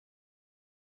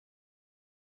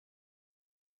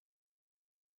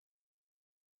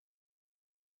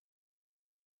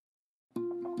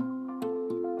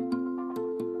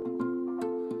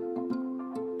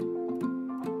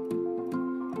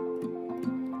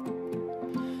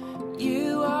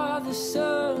the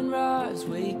sunrise,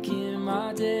 waking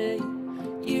my day.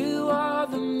 You are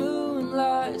the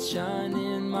moonlight,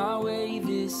 shining my way.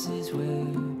 This is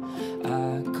where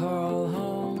I call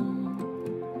home.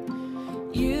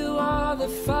 You are the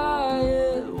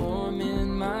fire,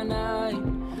 warming my night.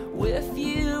 With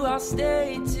you I'll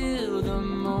stay till the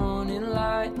morning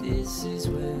light. This is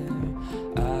where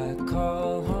I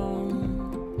call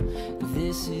home.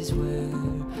 This is where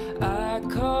I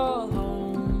call home.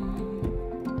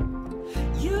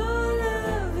 Your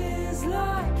love is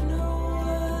like no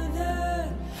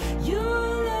other.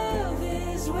 Your love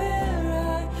is where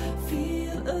I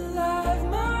feel alive.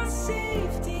 My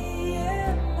safety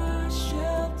and my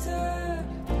shelter.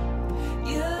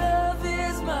 Your love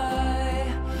is my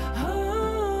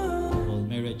home. Well,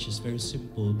 marriage is very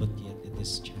simple, but yet it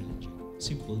is challenging.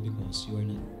 Simple because you are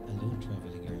not alone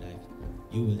traveling your life.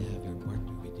 You will have your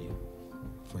partner with you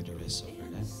for the rest of your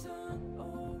life.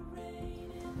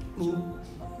 Ooh.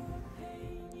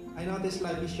 I know this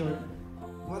life is short.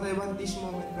 What I want this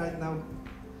moment right now,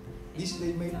 this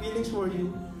day, my feelings for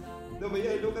you, the way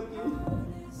I look at you,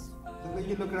 the way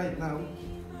you look right now,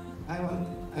 I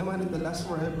want it to last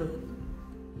forever.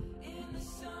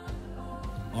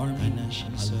 Ana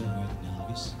Shamsa,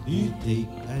 do you take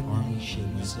Army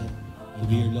Shamsa to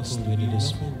be your lawful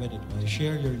wedded wife?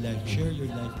 Share your life,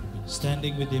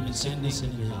 standing with him in sickness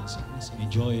and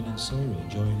in joy and in sorrow,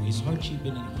 in hardship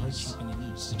and in ease,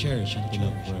 to cherish and to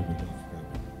love forever.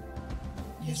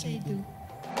 Yes, I do.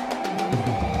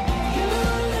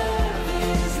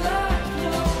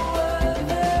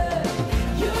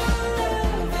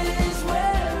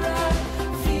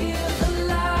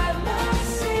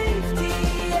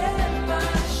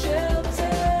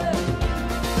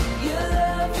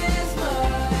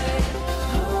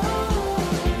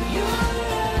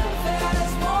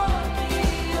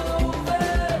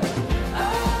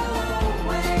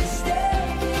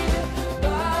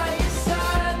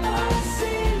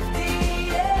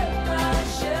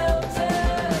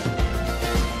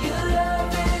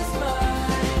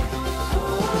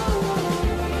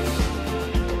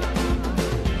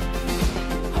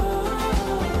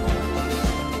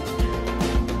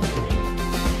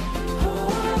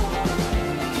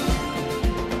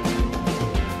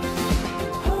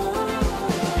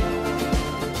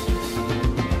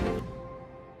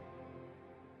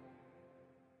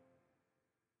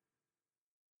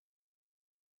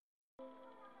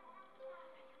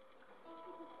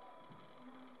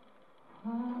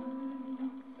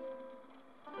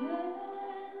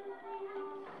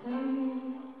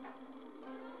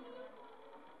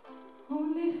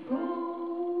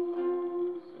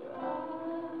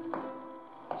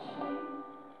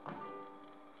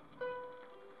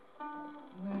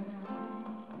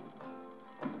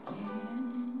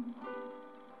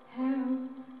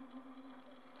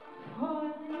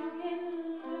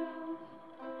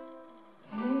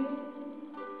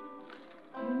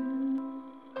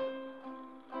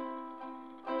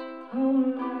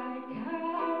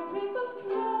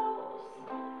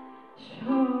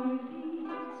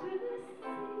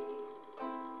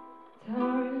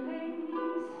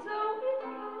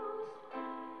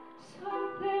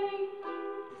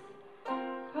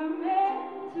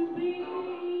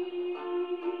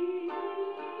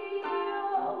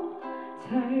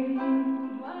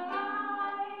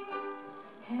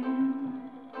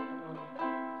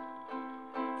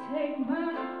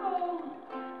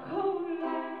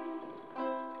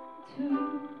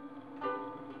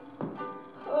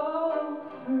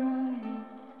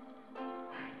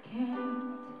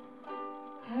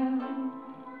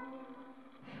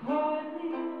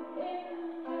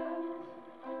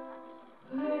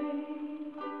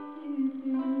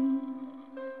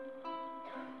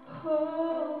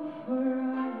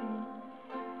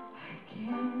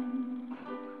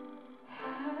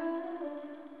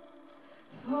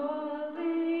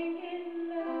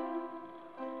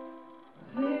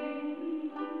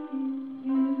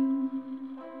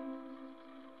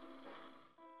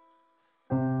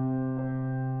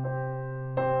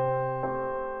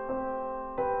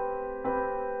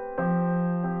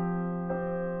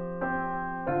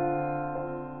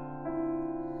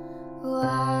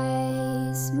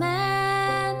 Wise man.